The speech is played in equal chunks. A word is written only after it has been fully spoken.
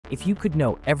If you could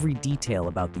know every detail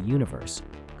about the universe,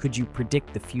 could you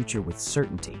predict the future with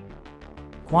certainty?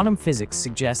 Quantum physics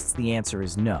suggests the answer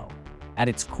is no. At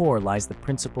its core lies the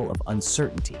principle of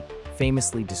uncertainty,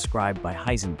 famously described by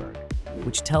Heisenberg,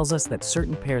 which tells us that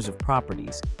certain pairs of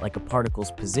properties, like a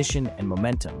particle's position and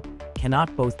momentum,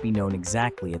 cannot both be known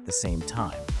exactly at the same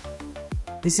time.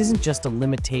 This isn't just a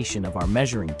limitation of our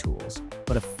measuring tools,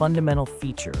 but a fundamental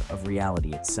feature of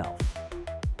reality itself.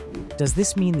 Does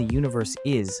this mean the universe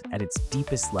is, at its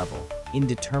deepest level,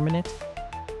 indeterminate?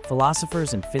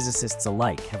 Philosophers and physicists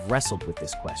alike have wrestled with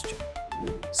this question.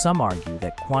 Some argue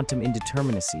that quantum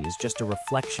indeterminacy is just a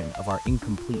reflection of our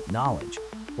incomplete knowledge,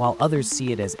 while others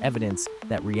see it as evidence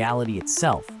that reality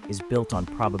itself is built on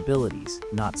probabilities,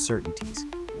 not certainties.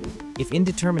 If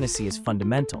indeterminacy is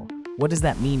fundamental, what does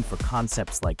that mean for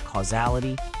concepts like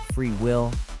causality, free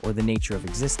will, or the nature of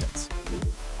existence?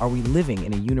 Are we living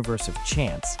in a universe of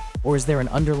chance, or is there an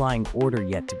underlying order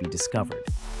yet to be discovered?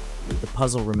 The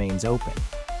puzzle remains open.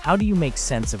 How do you make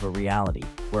sense of a reality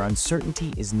where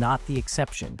uncertainty is not the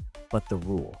exception, but the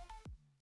rule?